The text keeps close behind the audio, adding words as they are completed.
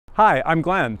Hi, I'm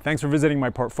Glenn. Thanks for visiting my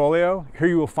portfolio. Here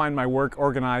you will find my work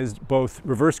organized both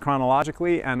reverse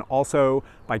chronologically and also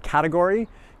by category.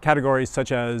 Categories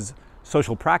such as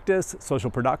social practice, social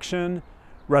production,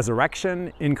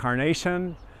 resurrection,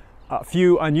 incarnation. A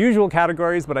few unusual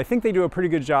categories, but I think they do a pretty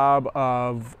good job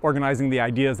of organizing the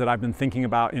ideas that I've been thinking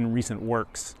about in recent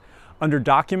works. Under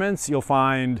documents, you'll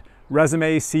find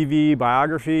resume, CV,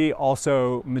 biography,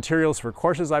 also materials for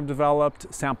courses I've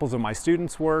developed, samples of my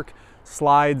students' work,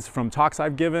 slides from talks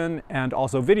I've given, and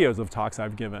also videos of talks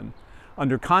I've given.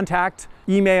 Under contact,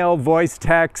 email, voice,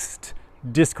 text,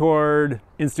 Discord,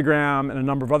 Instagram, and a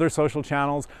number of other social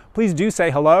channels. Please do say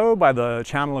hello by the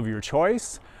channel of your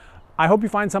choice. I hope you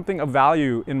find something of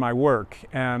value in my work,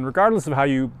 and regardless of how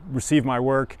you receive my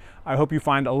work, I hope you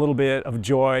find a little bit of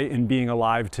joy in being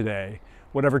alive today.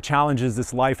 Whatever challenges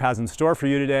this life has in store for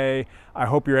you today, I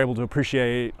hope you're able to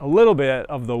appreciate a little bit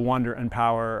of the wonder and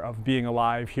power of being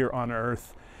alive here on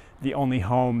Earth, the only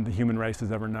home the human race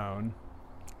has ever known.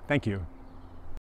 Thank you.